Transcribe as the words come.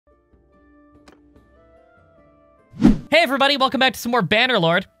Hey everybody, welcome back to some more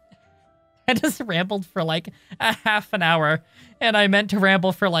Bannerlord. I just rambled for like a half an hour, and I meant to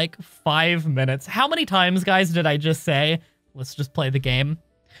ramble for like 5 minutes. How many times, guys, did I just say, let's just play the game?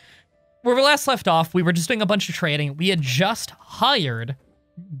 Where we last left off, we were just doing a bunch of trading. We had just hired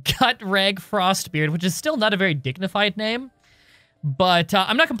Gutreg Frostbeard, which is still not a very dignified name, but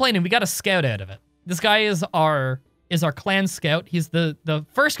I'm not complaining. We got a scout out of it. This guy is our clan scout. He's the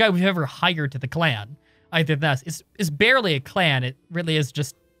first guy we've ever hired to the clan. I did this. It's barely a clan. It really is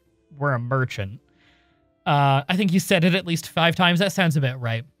just, we're a merchant. I think you said it at least 5 times. That sounds about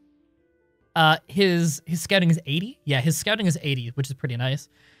right. His scouting is 80. Yeah, his scouting is 80, which is pretty nice.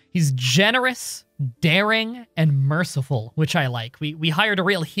 He's generous, daring, and merciful, which I like. We hired a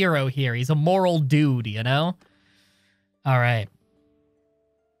real hero here. He's a moral dude, you know? All right.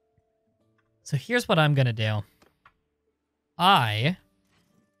 So here's what I'm gonna do. I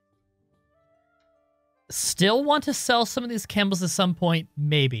still want to sell some of these camels at some point,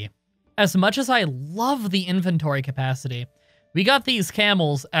 maybe. As much as I love the inventory capacity, we got these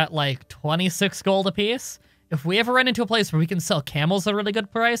camels at like 26 gold apiece. If we ever run into a place where we can sell camels at a really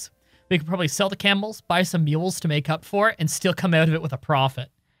good price, we could probably sell the camels, buy some mules to make up for it, and still come out of it with a profit.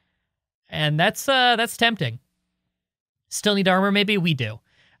 And that's tempting. Still need armor, maybe? We do.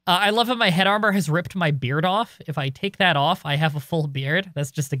 I love how my head armor has ripped my beard off. If I take that off, I have a full beard.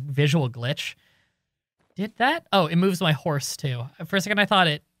 That's just a visual glitch. Did that? Oh, it moves my horse too. For a second, I thought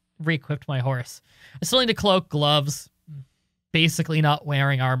it re-equipped my horse. I still need a cloak, gloves, basically not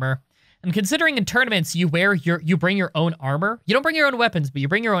wearing armor. And considering in tournaments you bring your own armor, you don't bring your own weapons, but you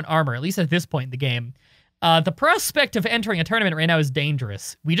bring your own armor, at least at this point in the game. The prospect of entering a tournament right now is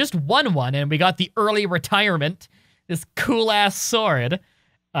dangerous. We just won one, and we got the early retirement, this cool-ass sword.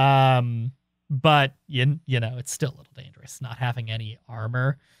 But, you know, it's still a little dangerous not having any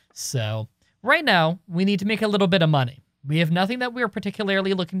armor. So right now, we need to make a little bit of money. We have nothing that we're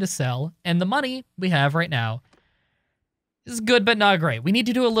particularly looking to sell, and the money we have right now is good, but not great. We need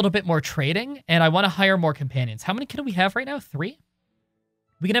to do a little bit more trading, and I want to hire more companions. How many can we have right now? 3?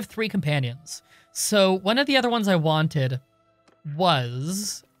 We can have 3 companions. So one of the other ones I wanted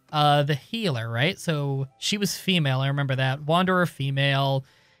was the healer, right? So she was female, I remember that. Wanderer female.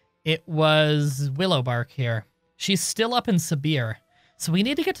 It was Willowbark here. She's still up in Sabir. So we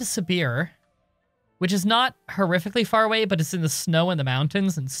need to get to Sabir, which is not horrifically far away, but it's in the snow in the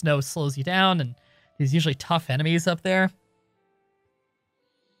mountains, and snow slows you down, and there's usually tough enemies up there.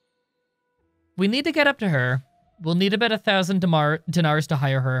 We need to get up to her. We'll need about 1,000 dinars to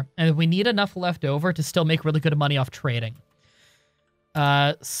hire her, and we need enough left over to still make really good money off trading.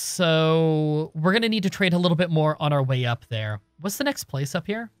 So we're going to need to trade a little bit more on our way up there. What's the next place up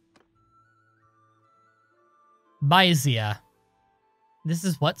here? Mysia. This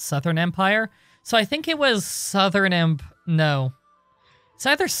is what? Southern Empire? So I think it was no. It's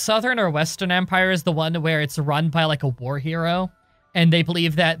either Southern or Western Empire is the one where it's run by like a war hero, and they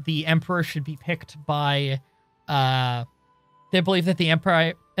believe that the emperor should be picked by, they believe that the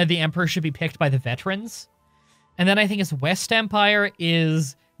emperor should be picked by the veterans. And then I think it's West Empire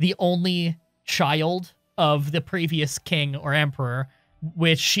is the only child of the previous king or emperor,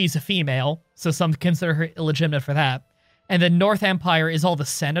 which she's a female, so some consider her illegitimate for that. And then North Empire is all the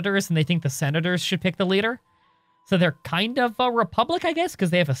senators, and they think the senators should pick the leader. So they're kind of a republic, I guess, because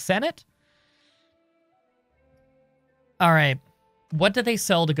they have a senate. All right. What do they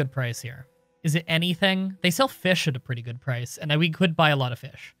sell at a good price here? Is it anything? They sell fish at a pretty good price, and we could buy a lot of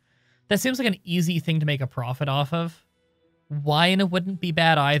fish. That seems like an easy thing to make a profit off of. Wine wouldn't be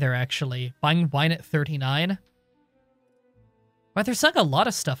bad either, actually. Buying wine at 39. But they're selling a lot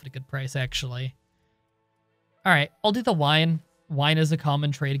of stuff at a good price, actually. All right, I'll do the wine. Wine is a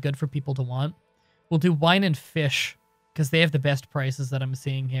common trade, good for people to want. We'll do wine and fish, because they have the best prices that I'm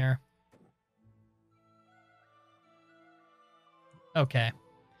seeing here. Okay.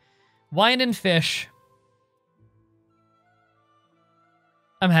 Wine and fish.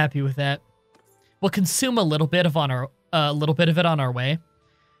 I'm happy with that. We'll consume a little bit of it on our way,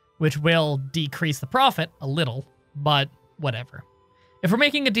 which will decrease the profit a little, but whatever. If we're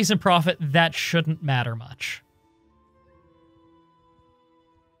making a decent profit, that shouldn't matter much.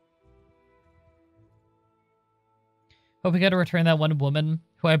 Hope we got to return that one woman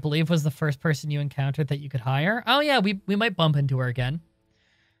who I believe was the first person you encountered that you could hire. Oh yeah, we might bump into her again.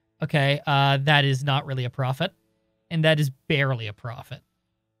 Okay, that is not really a profit, and that is barely a profit.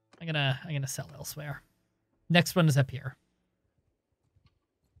 I'm gonna sell elsewhere. Next one is up here.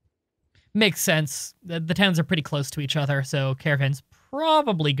 Makes sense. The towns are pretty close to each other, so caravans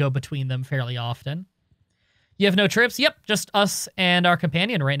probably go between them fairly often. You have no troops? Yep, just us and our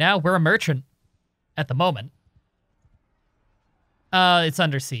companion right now. We're a merchant at the moment. It's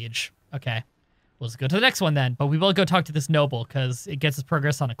under siege. Okay. Well, let's go to the next one then. But we will go talk to this noble because it gets us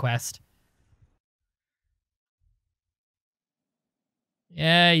progress on a quest.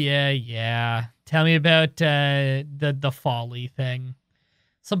 Yeah. Tell me about the folly thing.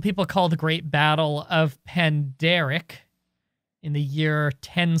 Some people call the Great Battle of Pandaric in the year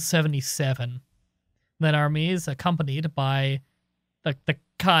 1077. Then armies accompanied by the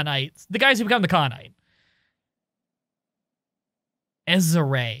Khanites, the guys who become the Khanite.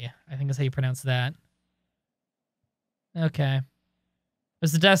 Ezra, I think is how you pronounce that. Okay. It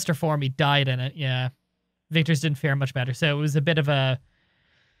was the Dester form, he died in it, yeah. Victors didn't fare much better, so it was a bit of a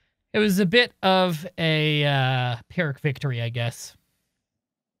Pyrrhic victory, I guess.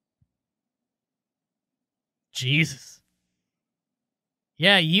 Jesus.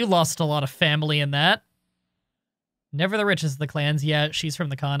 Yeah, you lost a lot of family in that. Never the richest of the clans. Yeah, she's from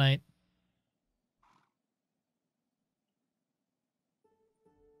the Khanite.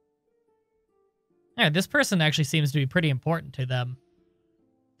 Yeah, this person actually seems to be pretty important to them.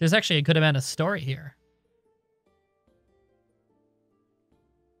 There's actually a good amount of story here.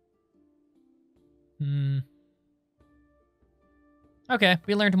 Okay,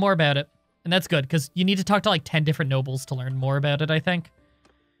 we learned more about it. And that's good, because you need to talk to like 10 different nobles to learn more about it, I think.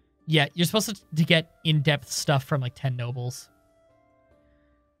 Yeah, you're supposed to get in-depth stuff from like 10 nobles.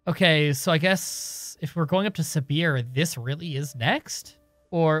 Okay, so I guess if we're going up to Sabir, this really is next?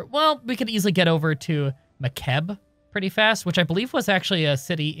 Or, well, we could easily get over to Makeb pretty fast, which I believe was actually a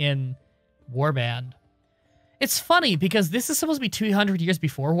city in Warband. It's funny, because this is supposed to be 200 years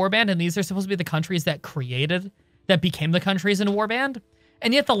before Warband, and these are supposed to be the countries that became the countries in Warband.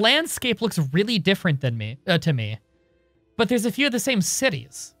 And yet the landscape looks really different than to me. But there's a few of the same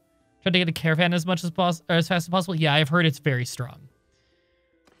cities. Try to get a caravan as fast as possible. Yeah, I've heard it's very strong.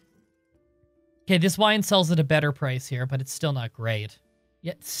 Okay, this wine sells at a better price here, but it's still not great.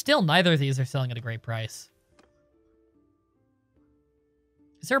 Yet still neither of these are selling at a great price.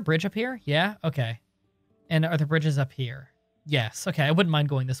 Is there a bridge up here? Yeah? Okay. And are the bridges up here? Yes. Okay, I wouldn't mind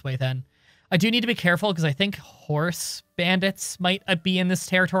going this way then. I do need to be careful because I think horse bandits might be in this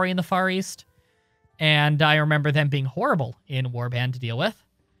territory in the Far East. And I remember them being horrible in Warband to deal with.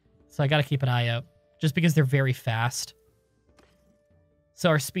 So I gotta keep an eye out. Just because they're very fast. So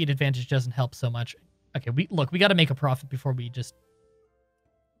our speed advantage doesn't help so much. Okay, we gotta make a profit before we just...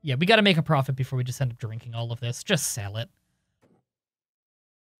 Yeah, we gotta make a profit before we just end up drinking all of this. Just sell it.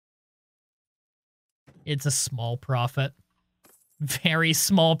 It's a small profit. Very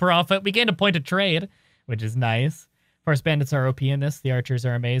small profit. We gained a point of trade, which is nice. Horse bandits are OP in this. The archers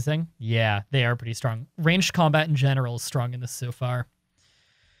are amazing. Yeah, they are pretty strong. Ranged combat in general is strong in this so far.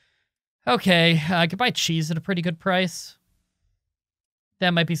 Okay, I could buy cheese at a pretty good price. That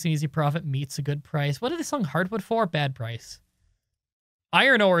might be some easy profit. Meat's a good price. What are they selling hardwood for? Bad price.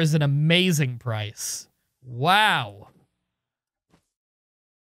 Iron ore is an amazing price. Wow.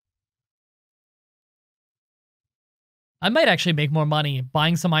 I might actually make more money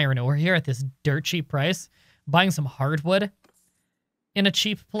buying some iron ore here at this dirt cheap price, buying some hardwood in a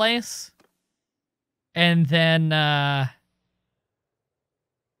cheap place, and then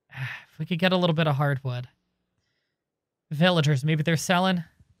if we could get a little bit of hardwood. Villagers, maybe they're selling.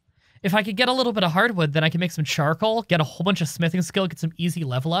 If I could get a little bit of hardwood, then I can make some charcoal, get a whole bunch of smithing skill, get some easy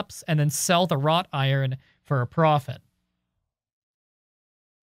level ups, and then sell the wrought iron for a profit.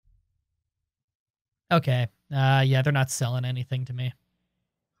 Okay. Yeah, they're not selling anything to me.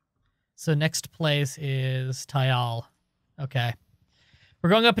 So next place is Tayal. Okay. We're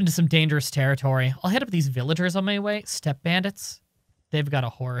going up into some dangerous territory. I'll hit up these villagers on my way. Steppe bandits. They've got a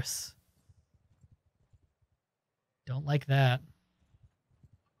horse. Don't like that.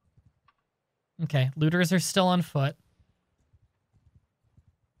 Okay, looters are still on foot.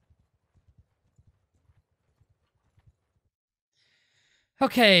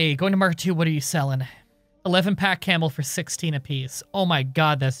 Okay, going to Mark 2, what are you selling? 11-pack camel for 16 apiece. Oh my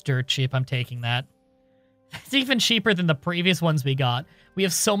god, that's dirt cheap. I'm taking that. It's even cheaper than the previous ones we got. We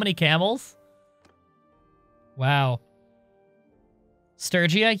have so many camels. Wow.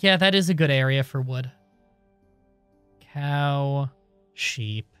 Sturgia? Yeah, that is a good area for wood. Cow.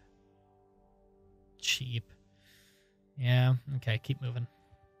 Sheep. Cheap. Yeah, okay, keep moving.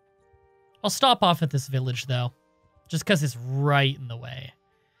 I'll stop off at this village, though. Just because it's right in the way.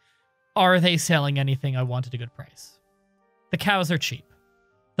 Are they selling anything I want at a good price? The cows are cheap.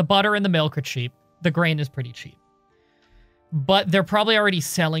 The butter and the milk are cheap. The grain is pretty cheap. But they're probably already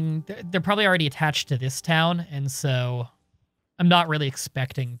selling... They're probably already attached to this town, and so... I'm not really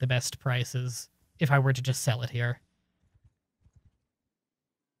expecting the best prices if I were to just sell it here.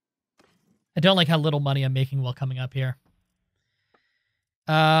 I don't like how little money I'm making while coming up here.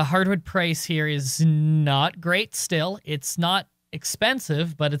 Hardwood price here is not great still. It's not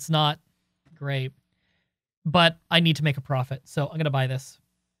expensive, but it's not great. But I need to make a profit, so I'm going to buy this.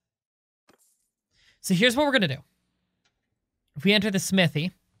 So here's what we're going to do. If we enter the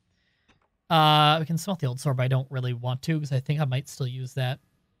smithy, we can smelt the old sword, but I don't really want to because I think I might still use that.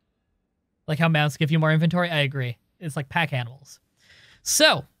 Like how mounts give you more inventory? I agree. It's like pack animals.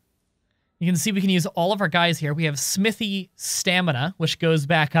 So, you can see we can use all of our guys here. We have smithy stamina, which goes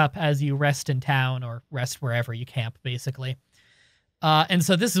back up as you rest in town or rest wherever you camp, basically. And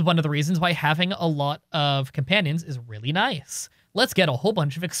so this is one of the reasons why having a lot of companions is really nice. Let's get a whole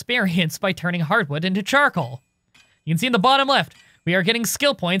bunch of experience by turning hardwood into charcoal. You can see in the bottom left, we are getting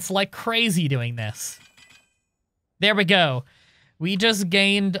skill points like crazy doing this. There we go. We just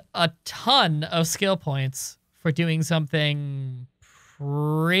gained a ton of skill points for doing something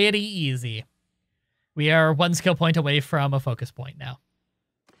pretty easy. We are 1 skill point away from a focus point now.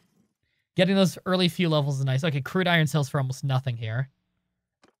 Getting those early few levels is nice. Okay, crude iron sells for almost nothing here.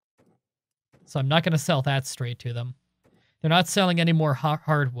 So I'm not going to sell that straight to them. They're not selling any more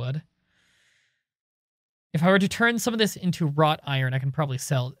hardwood. If I were to turn some of this into wrought iron, I can probably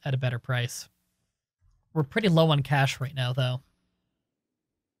sell at a better price. We're pretty low on cash right now, though.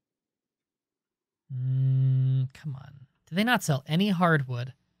 Come on. Do they not sell any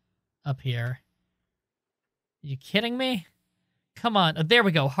hardwood up here? Are you kidding me? Come on. Oh, there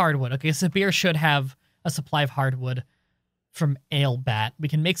we go. Hardwood. Okay, so beer should have a supply of hardwood from Alebat. We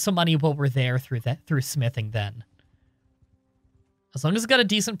can make some money while we're there through smithing then. As long as it's got a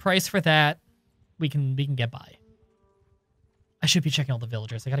decent price for that, we can get by. I should be checking all the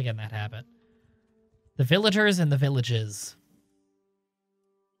villagers. I gotta get in that habit. The villagers and the villages.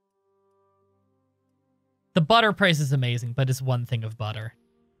 The butter price is amazing, but it's one thing of butter.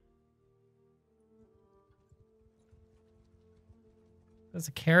 There's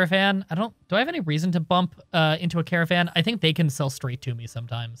a caravan. Do I have any reason to bump into a caravan? I think they can sell straight to me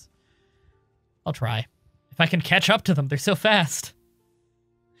sometimes. I'll try. If I can catch up to them, they're so fast.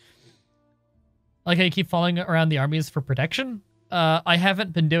 Like how you keep following around the armies for protection? I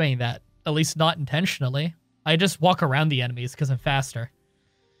haven't been doing that. At least not intentionally. I just walk around the enemies because I'm faster.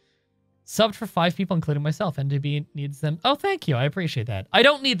 Subbed for 5 people, including myself. NDB needs them. Oh, thank you. I appreciate that. I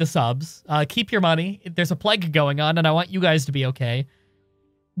don't need the subs. Keep your money. There's a plague going on, and I want you guys to be okay.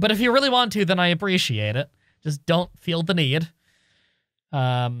 But if you really want to, then I appreciate it. Just don't feel the need.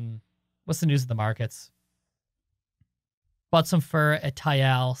 What's the news of the markets? Bought some fur at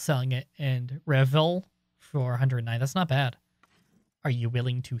Tayal, selling it in Reville for 109. That's not bad. Are you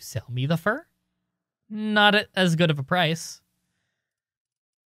willing to sell me the fur? Not at as good of a price.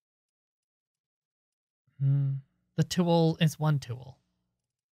 The tool is 1 tool.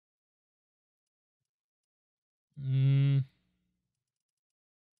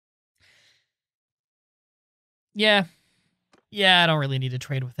 Yeah. Yeah, I don't really need to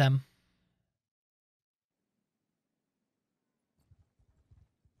trade with them.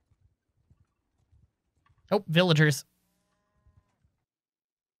 Oh, villagers.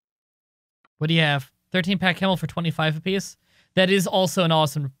 What do you have? 13-pack camel for 25 apiece? That is also an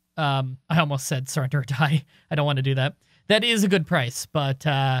awesome... I almost said surrender or die. I don't want to do that. That is a good price, but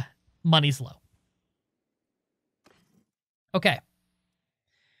money's low. Okay.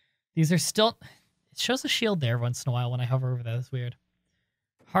 These are still... It shows a shield there once in a while when I hover over that. That's weird.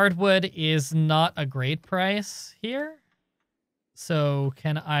 Hardwood is not a great price here. So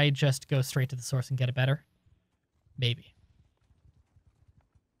can I just go straight to the source and get it better? Maybe.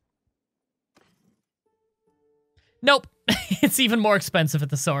 Nope. It's even more expensive at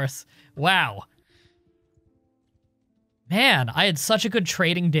the source. Wow. Man, I had such a good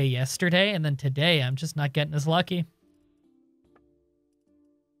trading day yesterday, and then today I'm just not getting as lucky.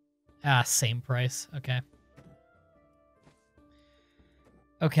 Ah, same price. Okay.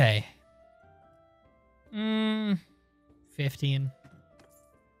 Okay. 15.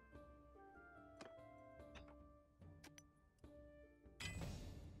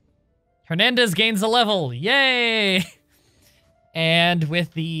 Hernandez gains a level. Yay! And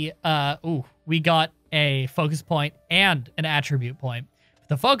with the, we got a focus point and an attribute point.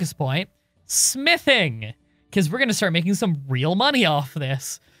 The focus point, smithing, because we're going to start making some real money off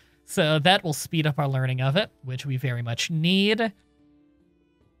this. So that will speed up our learning of it, which we very much need.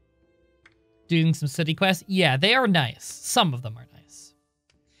 Doing some city quests. Yeah, they are nice. Some of them are nice.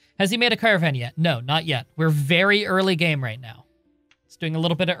 Has he made a caravan yet? No, not yet. We're very early game right now. It's doing a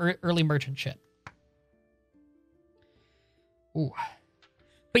little bit of early merchant shit. Ooh.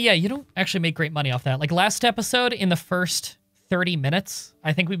 But yeah, you don't actually make great money off that. Like last episode, in the first 30 minutes,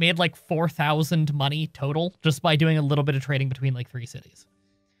 I think we made like 4,000 money total just by doing a little bit of trading between like 3 cities.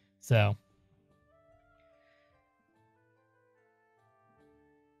 So.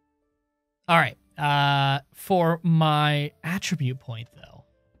 All right. For my attribute point, though,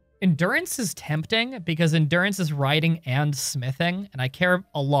 endurance is tempting because endurance is riding and smithing, and I care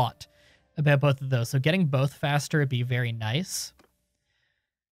a lot about both of those. So getting both faster would be very nice.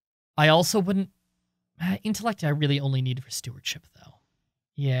 I also wouldn't... intellect I really only need for stewardship, though.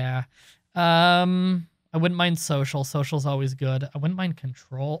 Yeah. I wouldn't mind social. Social's always good. I wouldn't mind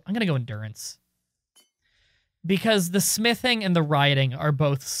control. I'm going to go endurance. Because the smithing and the riding are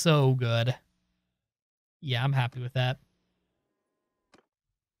both so good. Yeah, I'm happy with that.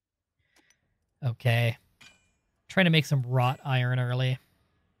 Okay. Trying to make some wrought iron early.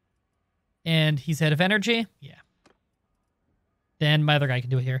 And he's out of energy? Yeah. Then my other guy can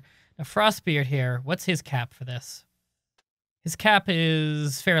do it here. Now, Frostbeard here, what's his cap for this? His cap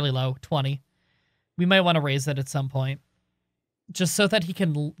is fairly low, 20. We might want to raise that at some point. Just so that he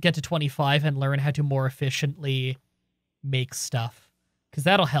can get to 25 and learn how to more efficiently make stuff. Because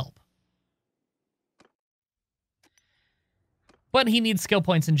that'll help. But he needs skill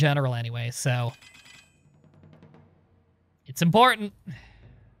points in general anyway, so... it's important.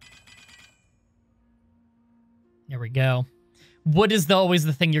 There we go. Wood is always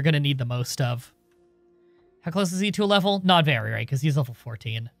the thing you're going to need the most of. How close is he to a level? Not very, right? Because he's level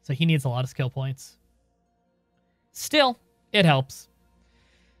 14. So he needs a lot of skill points. Still, it helps.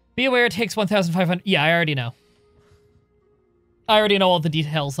 Be aware it takes 1,500... yeah, I already know. I already know all the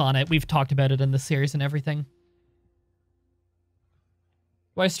details on it. We've talked about it in the series and everything.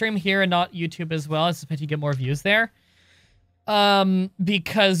 Do I stream here and not YouTube as well? I suspect you get more views there.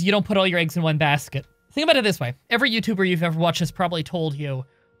 Because you don't put all your eggs in one basket. Think about it this way. Every YouTuber you've ever watched has probably told you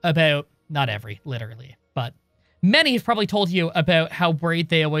about... not every, literally. But many have probably told you about how worried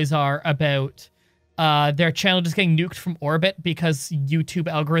they always are about their channel just getting nuked from orbit because YouTube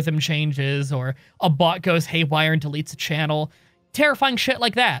algorithm changes or a bot goes haywire and deletes a channel. Terrifying shit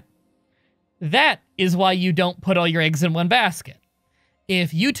like that. That is why you don't put all your eggs in one basket.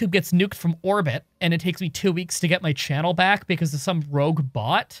 If YouTube gets nuked from orbit and it takes me 2 weeks to get my channel back because of some rogue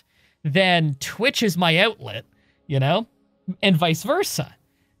bot, then Twitch is my outlet, you know? And vice versa.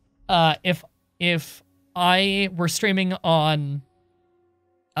 If I were streaming on...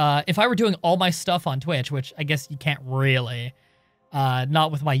 if I were doing all my stuff on Twitch, which I guess you can't really,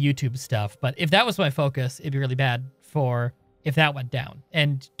 not with my YouTube stuff, but if that was my focus, it'd be really bad for if that went down.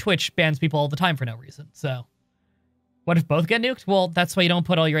 And Twitch bans people all the time for no reason, so... what if both get nuked? Well, that's why you don't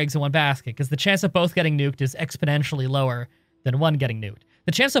put all your eggs in one basket, because the chance of both getting nuked is exponentially lower than one getting nuked.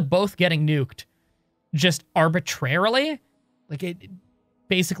 The chance of both getting nuked just arbitrarily, like, it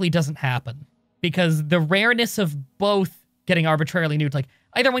basically doesn't happen. Because the rareness of both getting arbitrarily nuked, like,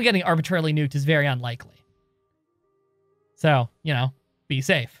 either one getting arbitrarily nuked is very unlikely. So, you know, be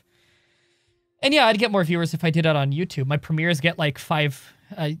safe. And yeah, I'd get more viewers if I did it on YouTube. My premieres get like 3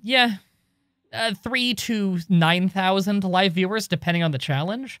 to 9,000 live viewers, depending on the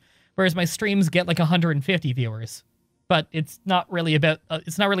challenge. Whereas my streams get like 150 viewers. But it's not really about,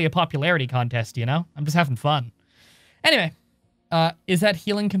 it's not really a popularity contest, you know? I'm just having fun. Anyway, is that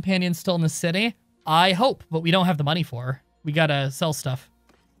healing companion still in the city? I hope, but we don't have the money for her. We gotta sell stuff.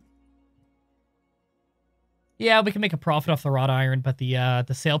 Yeah, we can make a profit off the wrought iron, but the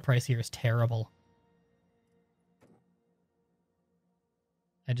sale price here is terrible.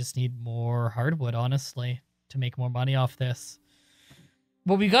 I just need more hardwood, honestly, to make more money off this.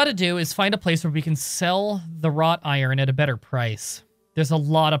 What we got to do is find a place where we can sell the wrought iron at a better price. There's a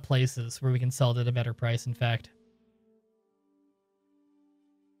lot of places where we can sell it at a better price, in fact.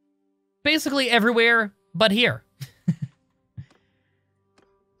 Basically everywhere but here.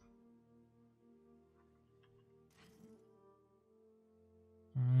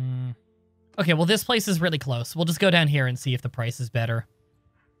 Okay, well, this place is really close. We'll just go down here and see if the price is better.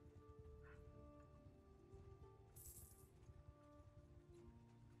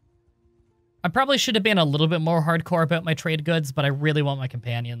 I probably should have been a little bit more hardcore about my trade goods, but I really want my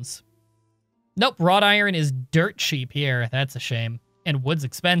companions. Nope, wrought iron is dirt cheap here. That's a shame. And wood's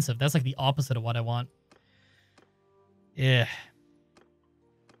expensive. That's like the opposite of what I want. Yeah.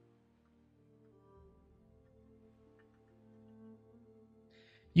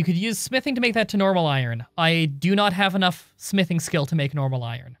 You could use smithing to make that to normal iron. I do not have enough smithing skill to make normal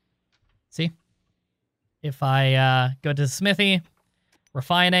iron. See? If I go to smithy,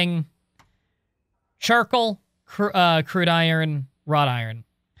 refining... charcoal, crude iron, wrought iron.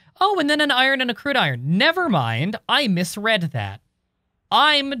 Oh, and then an iron and a crude iron. Never mind. I misread that.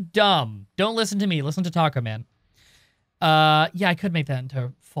 I'm dumb. Don't listen to me. Listen to Taco Man. Yeah, I could make that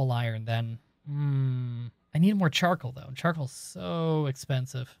into full iron then. I need more charcoal, though. Charcoal's so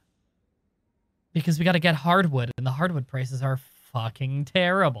expensive. Because we got to get hardwood, and the hardwood prices are fucking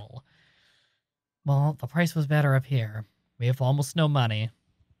terrible. Well, the price was better up here. We have almost no money.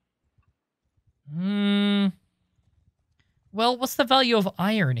 Well, what's the value of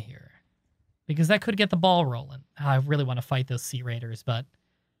iron here? Because that could get the ball rolling. I really want to fight those sea raiders, but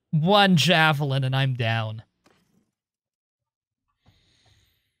one javelin and I'm down.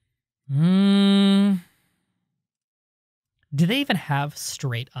 Do they even have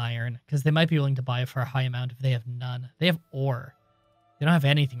straight iron? Because they might be willing to buy it for a high amount if they have none. They have ore. They don't have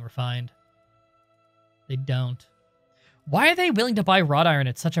anything refined. They don't. Why are they willing to buy wrought iron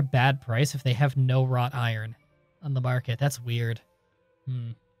at such a bad price if they have no wrought iron on the market? That's weird.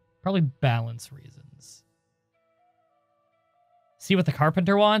 Probably balance reasons. See what the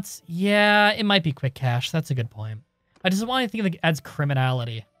carpenter wants? Yeah, it might be quick cash. That's a good point. I just want anything that adds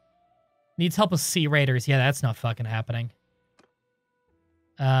criminality. Needs help with sea raiders. Yeah, that's not fucking happening.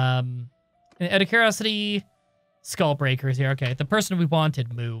 Out of curiosity, skull breakers here. Okay, the person we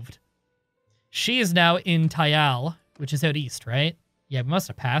wanted moved. She is now in Tayal, which is out east, right? Yeah, we must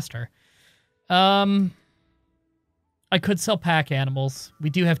have passed her. I could sell pack animals. We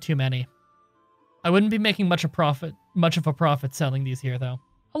do have too many. I wouldn't be making much of a profit selling these here, though.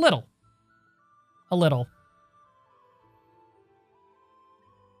 A little. A little.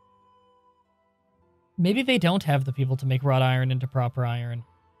 Maybe they don't have the people to make wrought iron into proper iron.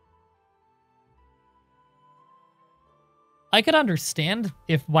 I could understand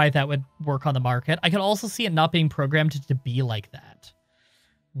why that would work on the market. I could also see it not being programmed to be like that.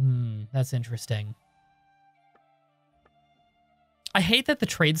 That's interesting. I hate that the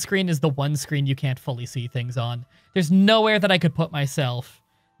trade screen is the one screen you can't fully see things on. There's nowhere that I could put myself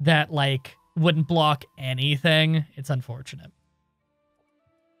that, like, wouldn't block anything. It's unfortunate.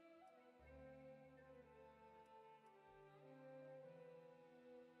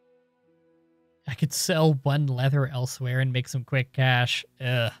 I could sell one leather elsewhere and make some quick cash.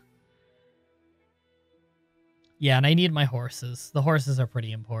 Ugh. Yeah, and I need my horses. The horses are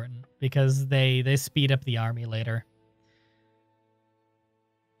pretty important because they speed up the army later.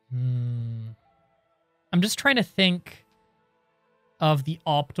 I'm just trying to think of the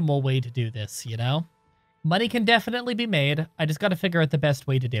optimal way to do this, you know? Money can definitely be made. I just got to figure out the best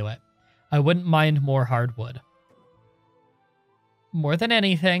way to do it. I wouldn't mind more hardwood. More than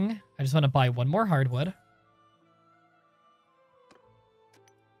anything, I just want to buy one more hardwood.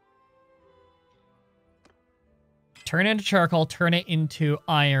 Turn it into charcoal, turn it into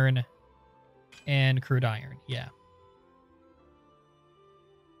iron and crude iron. Yeah.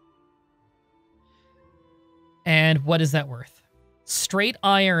 And what is that worth? Straight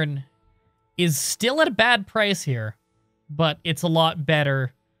iron is still at a bad price here, but it's a lot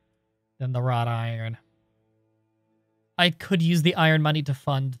better than the wrought iron. I could use the iron money to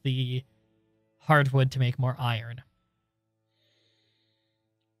fund the hardwood to make more iron.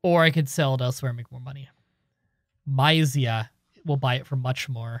 Or I could sell it elsewhere and make more money. Mysia will buy it for much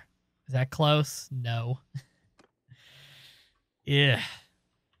more. Is that close? No. Yeah.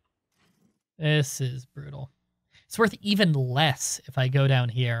 This is brutal. It's worth even less if I go down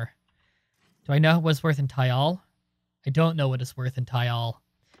here. Do I know what it's worth in Tayal? I don't know what it's worth in Tayal.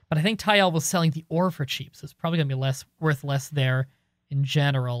 But I think Tayal was selling the ore for cheap, so it's probably going to be worth less there in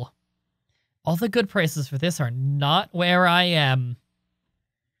general. All the good prices for this are not where I am.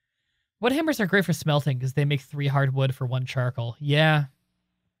 Wood hammers are great for smelting because they make 3 hardwood for 1 charcoal. Yeah.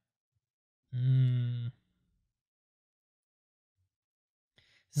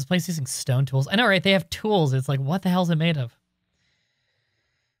 This place using stone tools. I know, right? They have tools. It's like, what the hell is it made of?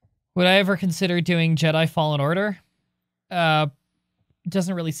 Would I ever consider doing Jedi Fallen Order?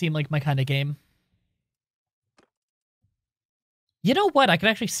 Doesn't really seem like my kind of game. You know what? I could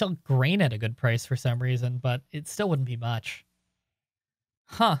actually sell grain at a good price for some reason, but it still wouldn't be much.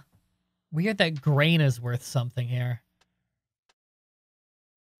 Huh. Weird that grain is worth something here.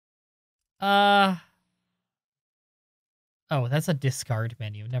 Oh, that's a discard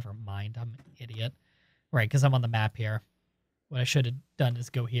menu. Never mind. I'm an idiot. Right, because I'm on the map here. What I should have done is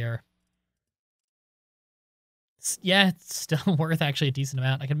go here. Yeah, it's still worth actually a decent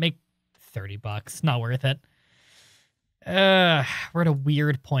amount. I can make 30 bucks. Not worth it. We're at a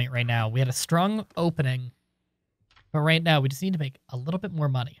weird point right now. We had a strong opening, but right now we just need to make a little bit more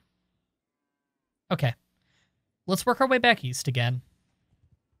money. Okay. Let's work our way back east again.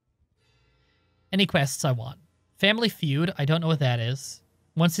 Any quests I want. Family Feud, I don't know what that is.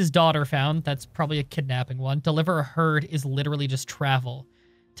 Once his daughter found, that's probably a kidnapping one. Deliver a herd is literally just travel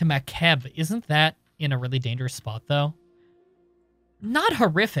to Makeb. Isn't that in a really dangerous spot, though? Not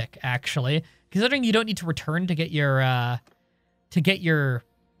horrific, actually, considering you don't need to return to get your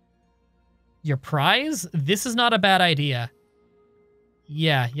Your prize? This is not a bad idea.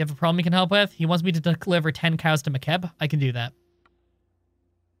 Yeah, you have a problem you can help with? He wants me to deliver 10 cows to McKeb? I can do that.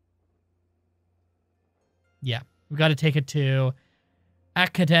 Yeah, we got to take it to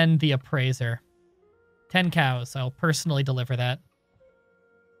Akaden the Appraiser. 10 cows. I'll personally deliver that.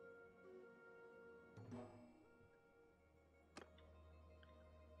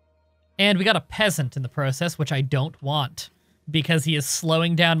 And we got a peasant in the process, which I don't want, because he is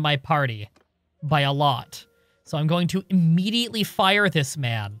slowing down my party by a lot. So I'm going to immediately fire this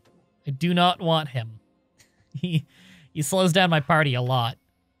man. I do not want him. He slows down my party a lot,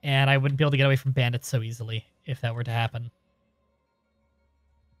 and I wouldn't be able to get away from bandits so easily if that were to happen.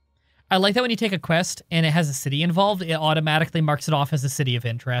 I like that when you take a quest and it has a city involved, it automatically marks it off as a city of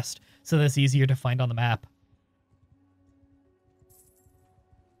interest, so that's easier to find on the map.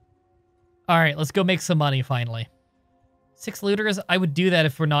 Alright, let's go make some money, finally. 6 looters? I would do that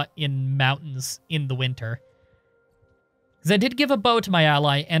if we're not in mountains in the winter. Because I did give a bow to my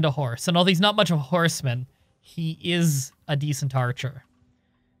ally and a horse, and although he's not much of a horseman, he is a decent archer.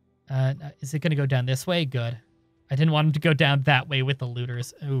 Is it going to go down this way? Good. I didn't want him to go down that way with the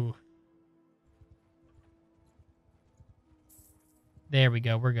looters. Ooh. There we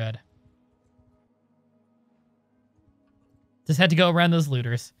go, we're good. Just had to go around those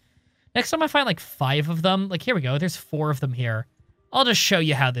looters. Next time I find like 5 of them, like here we go, there's 4 of them here. I'll just show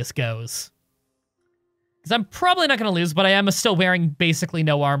you how this goes. Because I'm probably not going to lose, but I am still wearing basically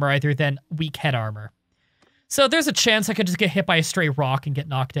no armor other than weak head armor. So there's a chance I could just get hit by a stray rock and get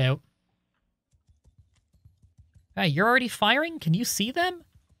knocked out. Hey, you're already firing? Can you see them?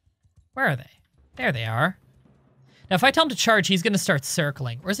 Where are they? There they are. Now, if I tell him to charge, he's going to start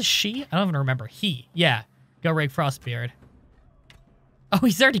circling. Or is it she? I don't even remember. He. Yeah. Go Rig Frostbeard. Oh,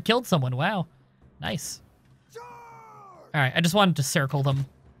 he's already killed someone. Wow. Nice. Alright, I just wanted to circle them.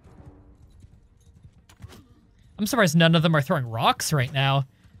 I'm surprised none of them are throwing rocks right now.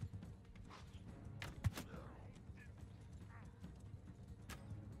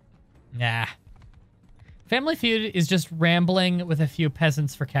 Nah. Family Feud is just rambling with a few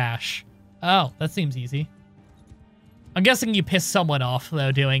peasants for cash. Oh, that seems easy. I'm guessing you piss someone off,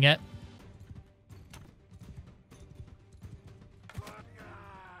 though, doing it.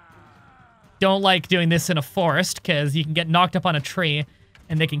 Don't like doing this in a forest, because you can get knocked up on a tree,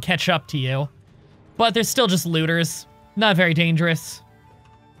 and they can catch up to you. But they're still just looters. Not very dangerous.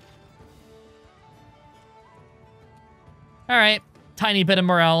 Alright. Tiny bit of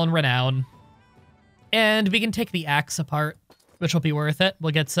morale and renown. And we can take the axe apart, which will be worth it.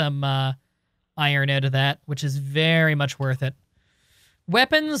 We'll get some iron out of that, which is very much worth it.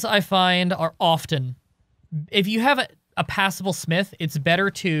 Weapons, I find, are often... If you have a passable smith, it's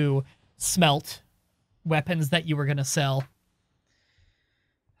better to smelt weapons that you were going to sell.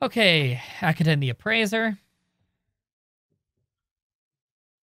 Okay, Akaden the Appraiser.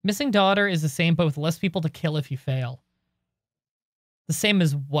 Missing daughter is the same, but with less people to kill if you fail. The same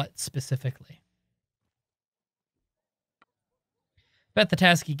as what, specifically? Bet the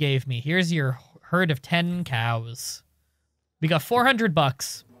task he gave me. Here's your herd of 10 cows. We got 400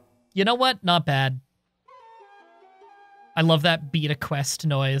 bucks. You know what? Not bad. I love that beat a quest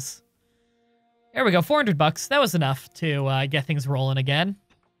noise. There we go, 400 bucks. That was enough to get things rolling again.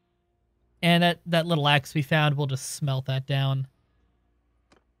 And that little axe we found, we'll just smelt that down.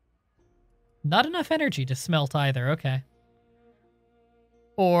 Not enough energy to smelt either, okay.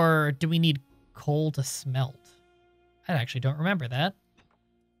 Or do we need coal to smelt? I actually don't remember that.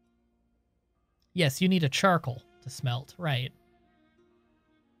 Yes, you need a charcoal to smelt, right.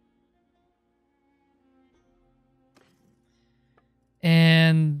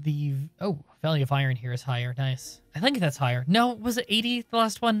 And the... Oh, value of iron here is higher. Nice. I think that's higher. No, was it 80, the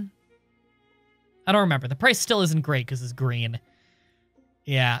last one? I don't remember. The price still isn't great because it's green.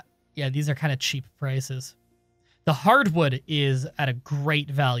 Yeah, these are kind of cheap prices. The hardwood is at a great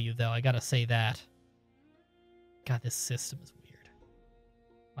value, though. I gotta say that. God, this system is weird.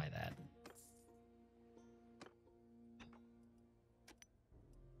 Why that?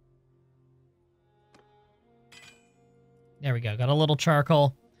 There we go. Got a little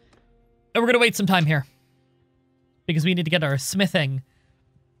charcoal. And we're going to wait some time here. Because we need to get our smithing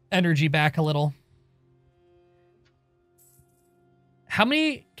energy back a little. How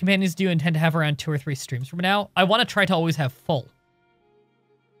many companions do you intend to have around 2 or 3 streams from now? I want to try to always have full.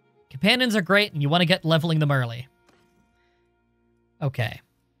 Companions are great, and you want to get leveling them early. Okay.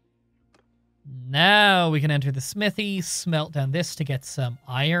 Now we can enter the smithy, smelt down this to get some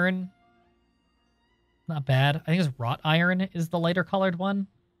iron. Not bad. I think it's wrought iron is the lighter colored one.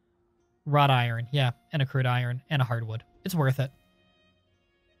 Wrought iron, yeah. And a crude iron and a hardwood. It's worth it.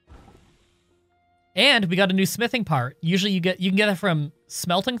 And we got a new smithing part. Usually you can get it from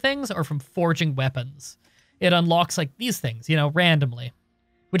smelting things or from forging weapons. It unlocks like these things, you know, randomly.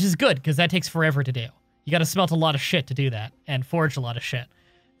 Which is good, because that takes forever to do. You gotta smelt a lot of shit to do that, and forge a lot of shit.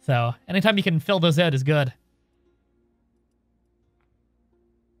 So, anytime you can fill those out is good.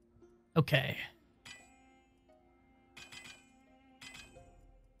 Okay.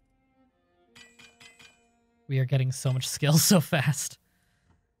 We are getting so much skill so fast.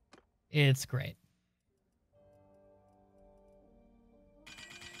 It's great.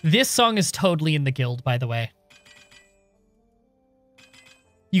 This song is totally in the guild, by the way.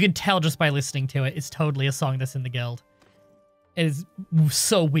 You can tell just by listening to it. It's totally a song that's in the guild. It is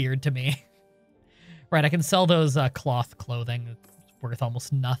so weird to me. Right, I can sell those cloth clothing. It's worth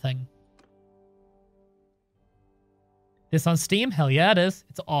almost nothing. This on Steam? Hell yeah, it is.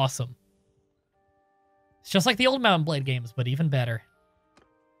 It's awesome. It's just like the old Mount & Blade games, but even better.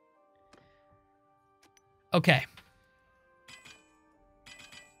 Okay.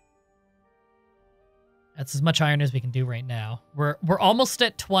 That's as much iron as we can do right now. We're almost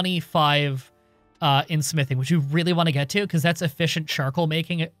at 25 in smithing, which we really want to get to, because that's efficient charcoal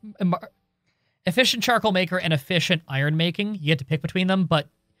making. Efficient charcoal maker and efficient iron making. You get to pick between them, but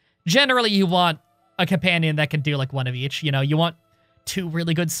generally you want a companion that can do like one of each. You know, you want 2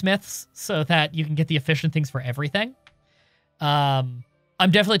 really good smiths so that you can get the efficient things for everything. I'm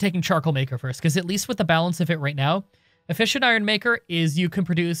definitely taking charcoal maker first, because at least with the balance of it right now, efficient iron maker is you can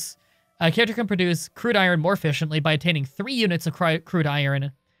produce... A character can produce crude iron more efficiently by obtaining 3 units of crude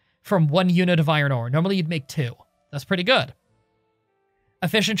iron from 1 unit of iron ore. Normally you'd make 2. That's pretty good.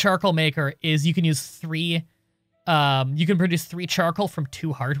 Efficient charcoal maker is you can use 3... you can produce 3 charcoal from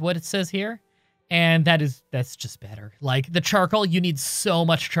 2 hardwood, it says here. And that's just better. Like, the charcoal, you need so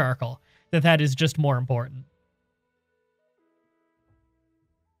much charcoal that is just more important.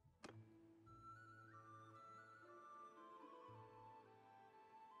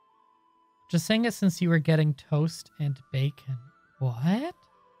 Just saying it since you were getting toast and bacon. What?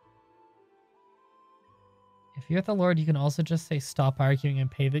 If you're the Lord, you can also just say stop arguing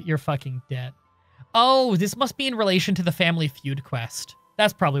and pay your fucking debt. Oh, this must be in relation to the Family Feud quest.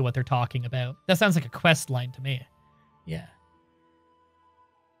 That's probably what they're talking about. That sounds like a quest line to me. Yeah.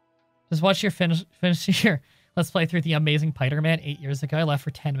 Just watch your finish your Let's Play through The Amazing Spider-Man 8 years ago. I left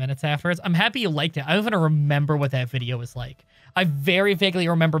for 10 minutes afterwards. I'm happy you liked it. I don't even remember what that video was like. I very vaguely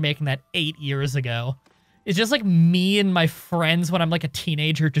remember making that 8 years ago. It's just like me and my friends when I'm like a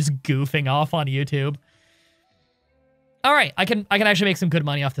teenager just goofing off on YouTube. All right, I can actually make some good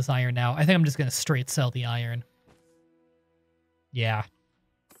money off this iron now. I think I'm just going to straight sell the iron. Yeah.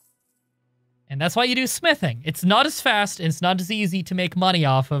 And that's why you do smithing. It's not as fast and it's not as easy to make money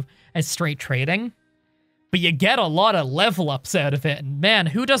off of as straight trading. But you get a lot of level ups out of it. And man,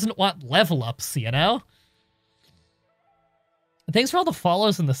 who doesn't want level ups, you know? Thanks for all the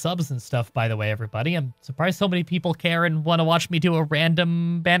follows and the subs and stuff, by the way, everybody. I'm surprised so many people care and want to watch me do a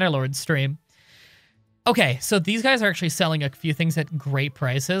random Bannerlord stream. Okay, so these guys are actually selling a few things at great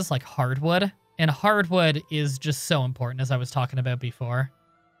prices, like hardwood. And hardwood is just so important, as I was talking about before.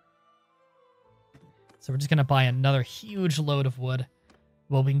 So we're just going to buy another huge load of wood.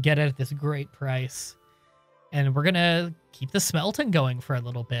 Well, we can get it at this great price. And we're going to keep the smelting going for a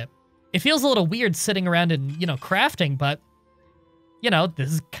little bit. It feels a little weird sitting around and, you know, crafting, but, you know, this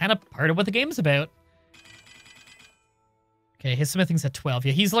is kind of part of what the game's about. Okay, his smithing's at 12.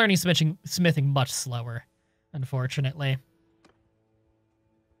 Yeah, he's learning smithing much slower, unfortunately.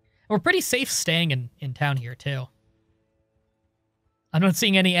 We're pretty safe staying in town here, too. I'm not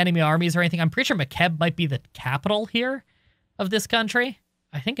seeing any enemy armies or anything. I'm pretty sure McKeb might be the capital here of this country.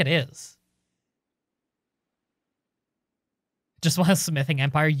 I think it is. Just want a smithing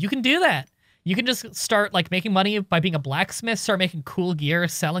empire. You can do that. You can just start like making money by being a blacksmith, start making cool gear,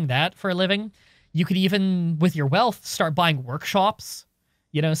 selling that for a living. You could even, with your wealth, start buying workshops.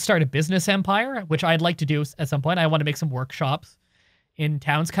 You know, start a business empire, which I'd like to do at some point. I want to make some workshops in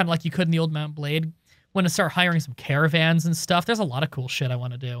towns, kind of like you could in the old Mount Blade. Want to start hiring some caravans and stuff. There's a lot of cool shit I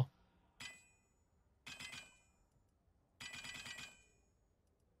want to do.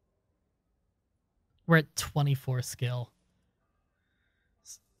 We're at 24 skill.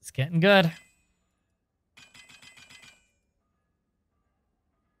 It's getting good.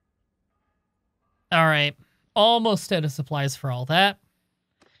 All right. Almost out of supplies for all that.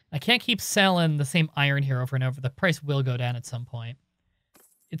 I can't keep selling the same iron here over and over. The price will go down at some point.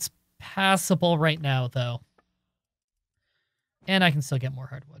 It's passable right now, though. And I can still get more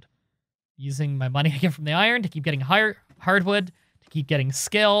hardwood. Using my money I get from the iron to keep getting higher hardwood, to keep getting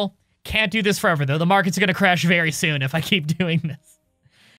skill. Can't do this forever, though. The market's going to crash very soon if I keep doing this.